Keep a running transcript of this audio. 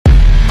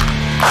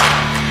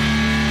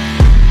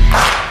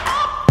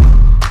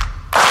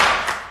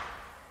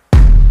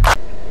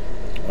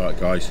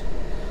guys.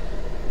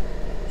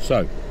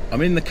 So,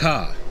 I'm in the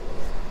car,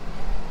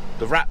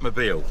 the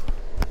Ratmobile,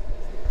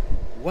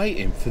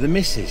 waiting for the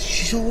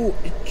missus.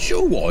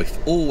 Your wife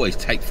always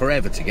take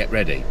forever to get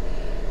ready.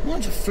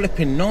 Mine's a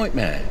flipping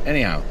nightmare.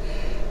 Anyhow,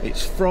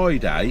 it's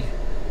Friday.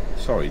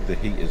 Sorry, the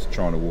heater's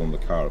trying to warm the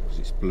car up because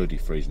it's bloody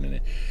freezing in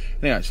it.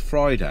 Anyhow, it's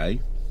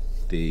Friday,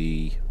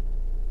 I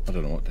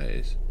don't know what day it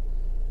is.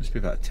 It must be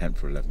about the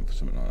 10th or 11th or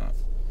something like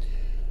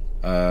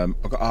that.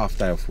 I've got a half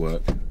day off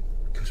work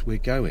because we're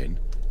going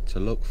to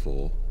look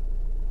for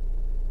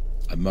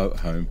a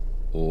motorhome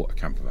or a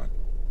camper van.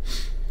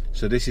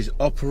 So this is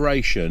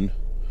Operation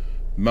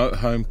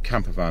Motorhome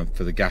Camper Van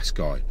for the gas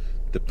guy.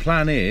 The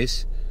plan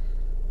is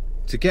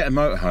to get a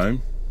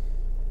motorhome.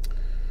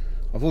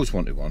 I've always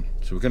wanted one,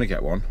 so we're going to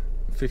get one.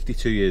 I'm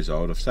 52 years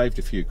old, I've saved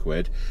a few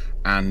quid,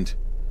 and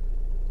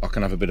I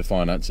can have a bit of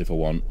finance if I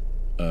want.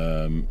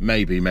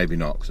 Maybe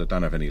not, because I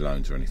don't have any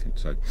loans or anything.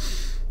 So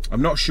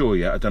I'm not sure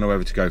yet. I don't know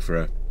whether to go for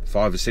a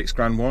 5 or 6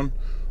 grand one,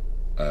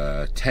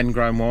 a 10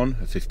 grand one,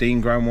 a 15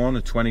 grand one,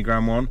 a 20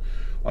 grand one.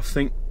 I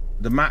think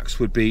the max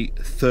would be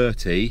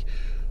 30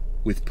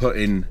 with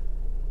putting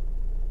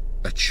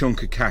a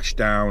chunk of cash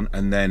down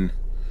and then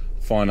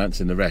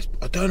financing the rest.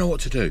 I don't know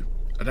what to do.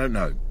 I don't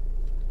know.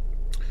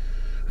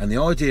 And the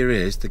idea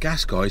is the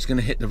gas guy is going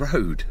to hit the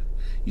road.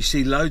 You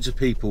see loads of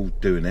people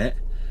doing it.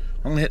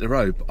 I'm going to hit the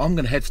road, but I'm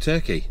going to head for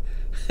Turkey.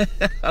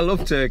 I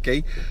love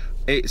Turkey.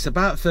 It's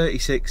about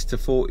 36 to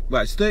 40,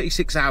 well, it's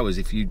 36 hours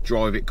if you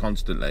drive it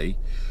constantly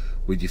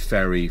with your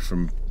ferry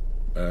from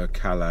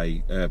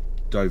Calais,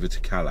 Dover to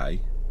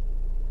Calais.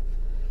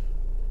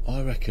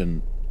 I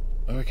reckon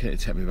it'd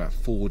take me about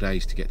 4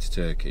 days to get to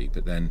Turkey,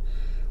 but then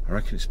I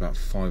reckon it's about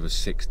 5 or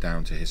 6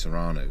 down to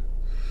Hisaranu.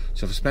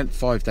 So if I spent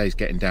 5 days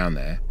getting down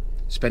there,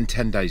 spend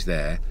 10 days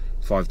there,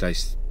 5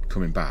 days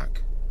coming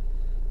back,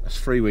 that's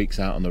 3 weeks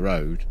out on the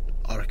road.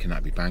 I reckon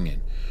that'd be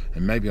banging.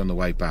 And maybe on the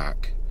way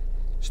back,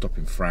 stop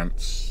in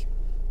France,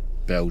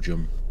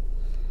 Belgium.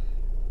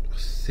 I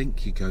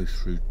think you go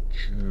through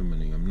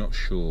Germany, I'm not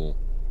sure.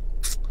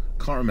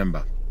 Can't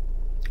remember.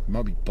 It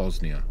might be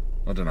Bosnia.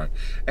 I don't know.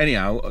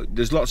 Anyhow,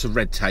 there's lots of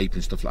red tape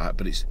and stuff like that,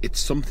 but it's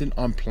something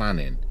I'm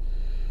planning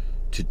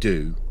to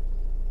do.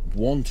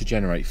 One, to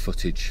generate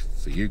footage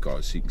for you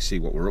guys so you can see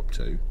what we're up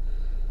to.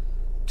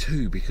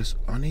 Two, because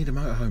I need a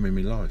motorhome in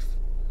my life.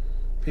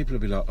 People will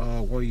be like,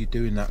 oh, what are you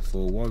doing that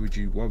for? Why would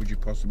you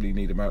possibly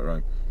need a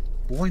motorhome?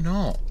 Why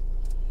not?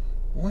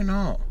 Why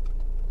not?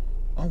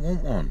 I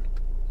want one.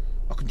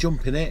 I can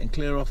jump in it and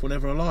clear off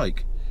whenever I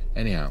like.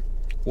 Anyhow,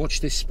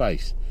 watch this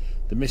space.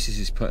 The missus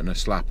is putting a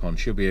slap on.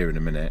 She'll be here in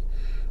a minute.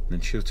 And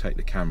then she'll take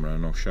the camera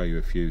and I'll show you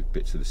a few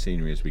bits of the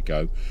scenery as we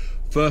go.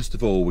 First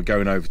of all, we're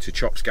going over to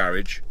Chop's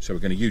garage. So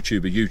we're going to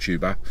YouTube a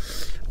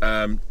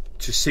YouTuber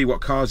to see what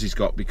cars he's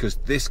got, because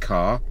this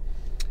car,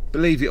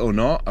 believe it or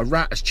not, a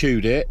rat has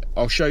chewed it.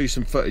 I'll show you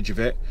some footage of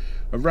it.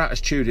 A rat has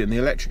chewed it and the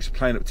electrics are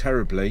playing up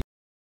terribly.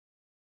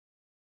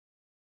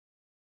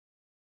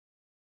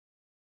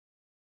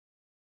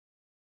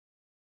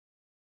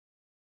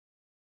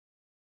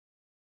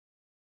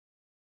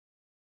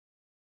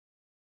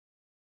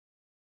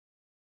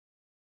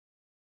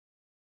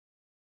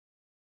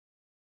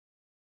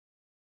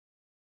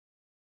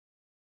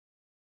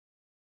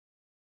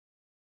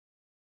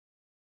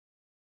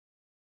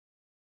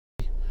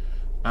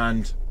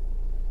 And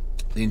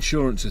the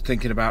insurance are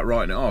thinking about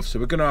writing it off, so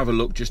we're going to have a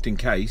look just in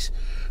case.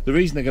 The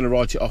reason they're going to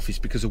write it off is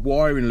because a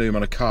wiring loom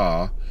on a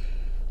car,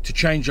 to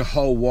change a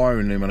whole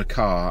wiring loom on a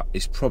car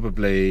is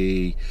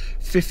probably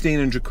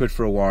 1,500 quid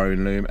for a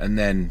wiring loom, and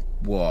then,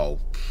 whoa,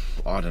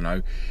 I don't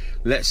know,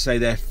 let's say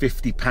they're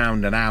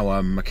 £50 an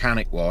hour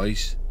mechanic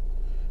wise,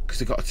 because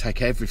they've got to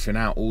take everything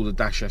out, all the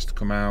dash has to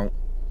come out.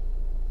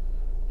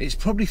 It's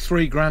probably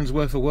 3 grand's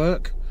worth of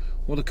work.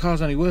 Well, the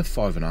car's only worth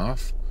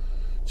 5.5,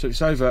 so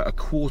it's over a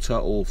quarter,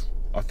 or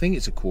I think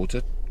it's a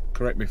quarter,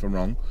 correct me if I'm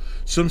wrong.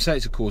 Some say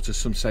it's a quarter,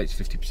 some say it's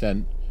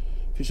 50%.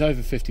 If it's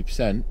over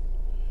 50%,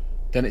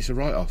 then it's a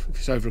write-off. If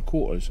it's over a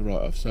quarter, it's a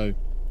write-off. So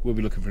we'll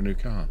be looking for a new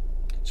car.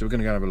 So we're going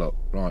to go and have a look.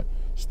 Right,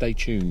 stay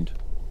tuned.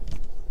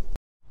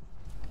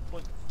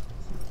 Well,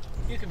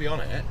 you can be on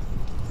it.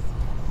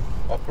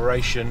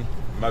 Operation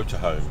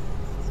Motorhome.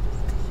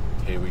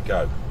 Here we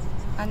go.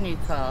 And new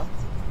car.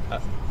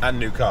 And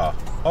new car.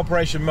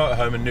 Operation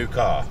Motorhome and new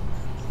car.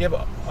 Yeah,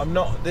 but I'm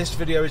not. This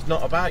video is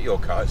not about your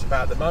car. It's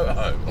about the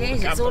motorhome. It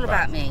is. It's all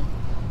about me.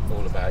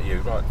 All about you,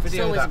 right? Video it's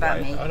always that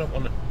about way. me. I don't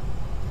want to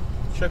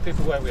show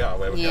people where we are,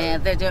 where we're going. Yeah,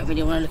 they don't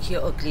really want to look at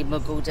your ugly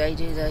mug all day,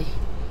 do they?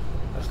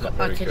 That's not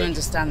very I can good.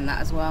 understand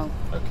that as well.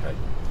 Okay.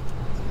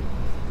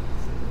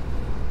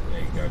 There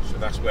you go. So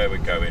that's where we're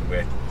going.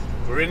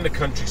 We're in the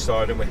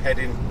countryside and we're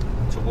heading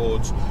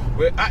towards.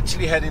 We're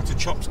actually heading to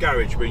Chop's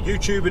garage. We're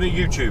YouTubing a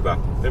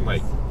YouTuber, didn't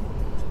we?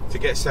 To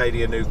get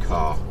Sadie a new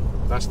car.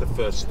 That's the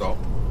first stop.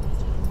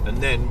 And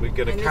then we're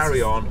going to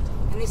carry on.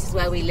 And this is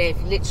where we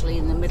live, literally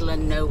in the middle of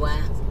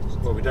nowhere.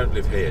 Well, we don't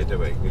live here, do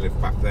we? We live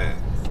back there.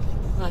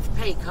 Well, if you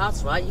pay your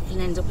cards right, you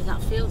can end up in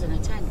that field in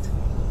a tent.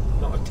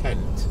 Not a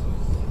tent.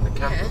 A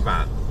camper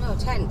van. No, a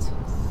tent.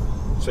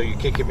 So you're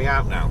kicking me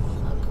out now?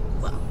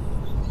 Well,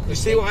 You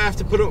see what I have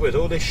to put up with?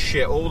 All this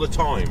shit all the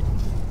time.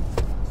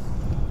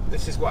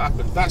 This is what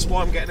happens. That's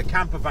why I'm getting a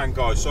camper van,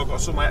 guys, so I've got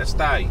somewhere to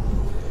stay.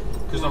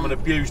 Because I'm an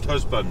abused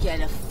husband.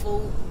 Get a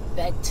full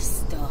bed to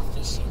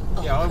starfish in.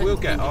 Oh, yeah,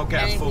 I'll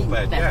get a full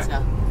bed, better.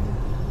 yeah.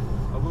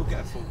 I will get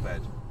a full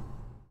bed.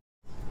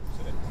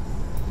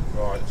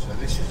 Right, so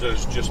this is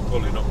us just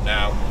pulling up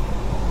now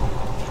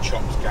to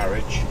Chop's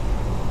garage.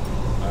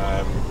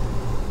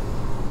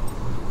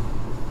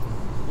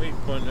 We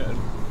point at...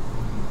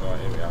 Right,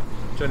 here we are.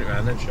 Turn it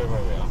around then, show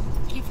where we are.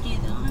 Give you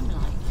the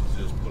limelight. This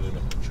is us pulling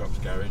up to Chop's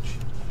garage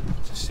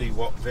to see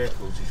what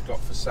vehicles he's got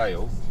for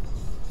sale.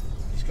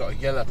 He's got a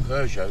yellow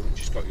Peugeot which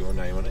has got your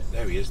name on it.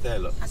 There he is, there,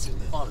 look. That's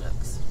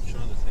bollocks.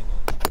 Trying to think.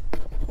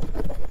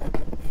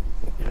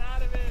 Get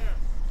out of here!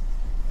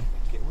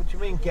 What do you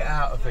mean, get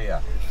out of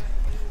here?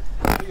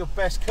 They're your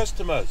best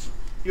customers.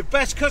 Your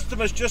best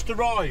customers just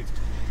arrived.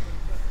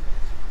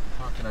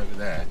 Parking over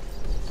there,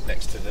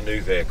 next to the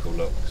new vehicle,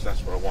 look, because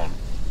that's what I want.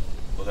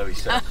 Although he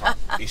said I can't,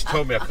 he's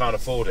told me I can't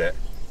afford it.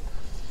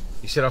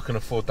 He said I can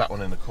afford that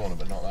one in the corner,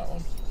 but not that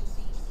one.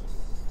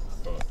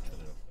 Right,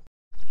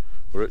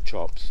 we're at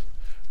Chops,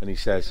 and he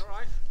says,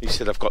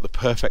 I've got the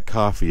perfect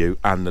car for you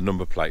and the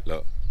number plate,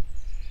 look.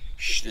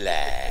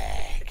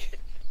 Schlag.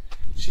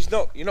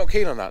 You're not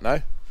keen on that,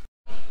 no?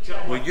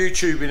 We're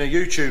YouTubing a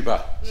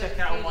YouTuber. Check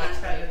out all my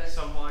tenants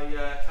on my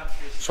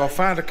country. So I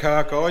found a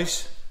car,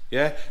 guys,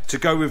 yeah, to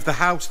go with the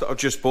house that I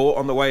just bought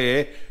on the way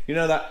here. You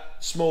know that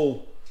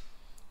small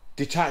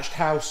detached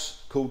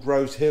house called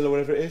Rose Hill or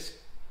whatever it is?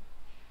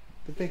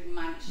 The big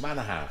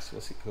manor house,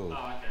 what's it called?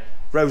 Oh, okay.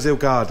 Rose Hill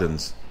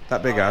Gardens,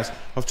 that big house.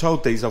 I've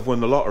told these I've won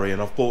the lottery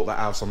and I've bought that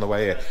house on the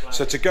way here.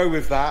 So to go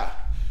with that,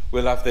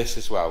 we'll have this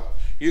as well.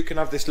 You can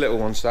have this little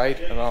one,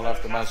 Sade, and I'll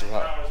have the Maserati.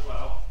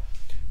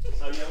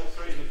 So yeah,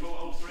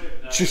 all three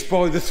of them. Just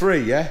buy the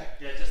three, yeah?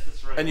 Yeah, just the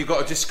three. And you've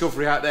got a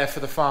Discovery out there for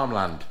the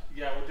farmland.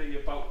 Yeah, we'll do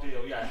your bulk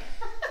deal, yeah.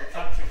 The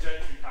country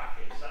gentry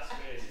package, that's what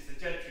it is. It's the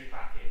gentry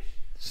package.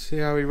 See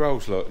how he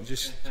rolls, look. He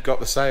just got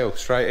the sale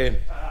straight in.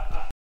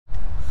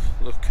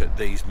 Look at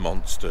these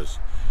monsters.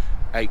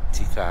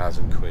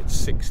 80,000 quid,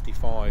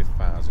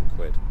 65,000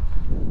 quid,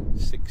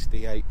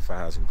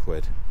 68,000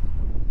 quid.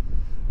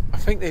 I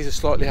think these are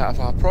slightly out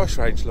of our price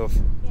range, love.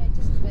 Yeah,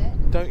 just a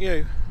bit. Don't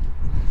you?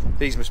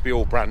 These must be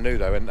all brand new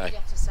though, aren't they? You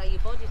have to sell your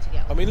body to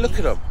get I mean, look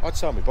at them. I'd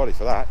sell my body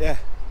for that, yeah.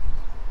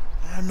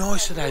 How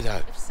nice are they though?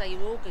 You have to sell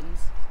your organs.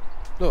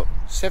 Look,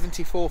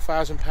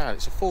 £74,000.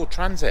 It's a Ford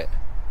Transit.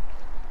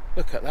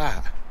 Look at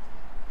that.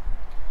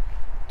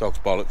 Dog's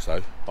bollocks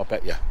though, I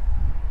bet you.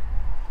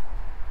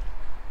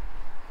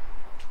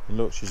 And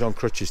look, she's on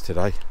crutches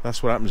today.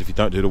 That's what happens if you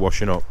don't do the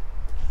washing up.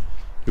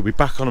 You'll be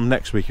back on them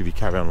next week if you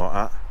carry on like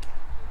that.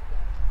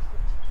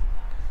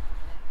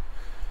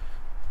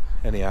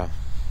 Anyhow,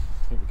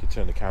 I think we could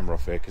turn the camera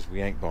off here because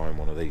we ain't buying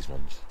one of these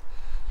ones.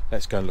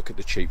 Let's go and look at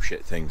the cheap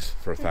shit things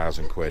for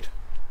 1,000 quid.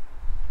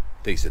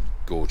 These are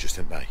gorgeous,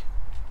 aren't they?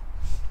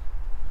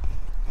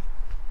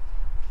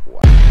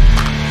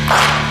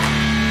 Wow.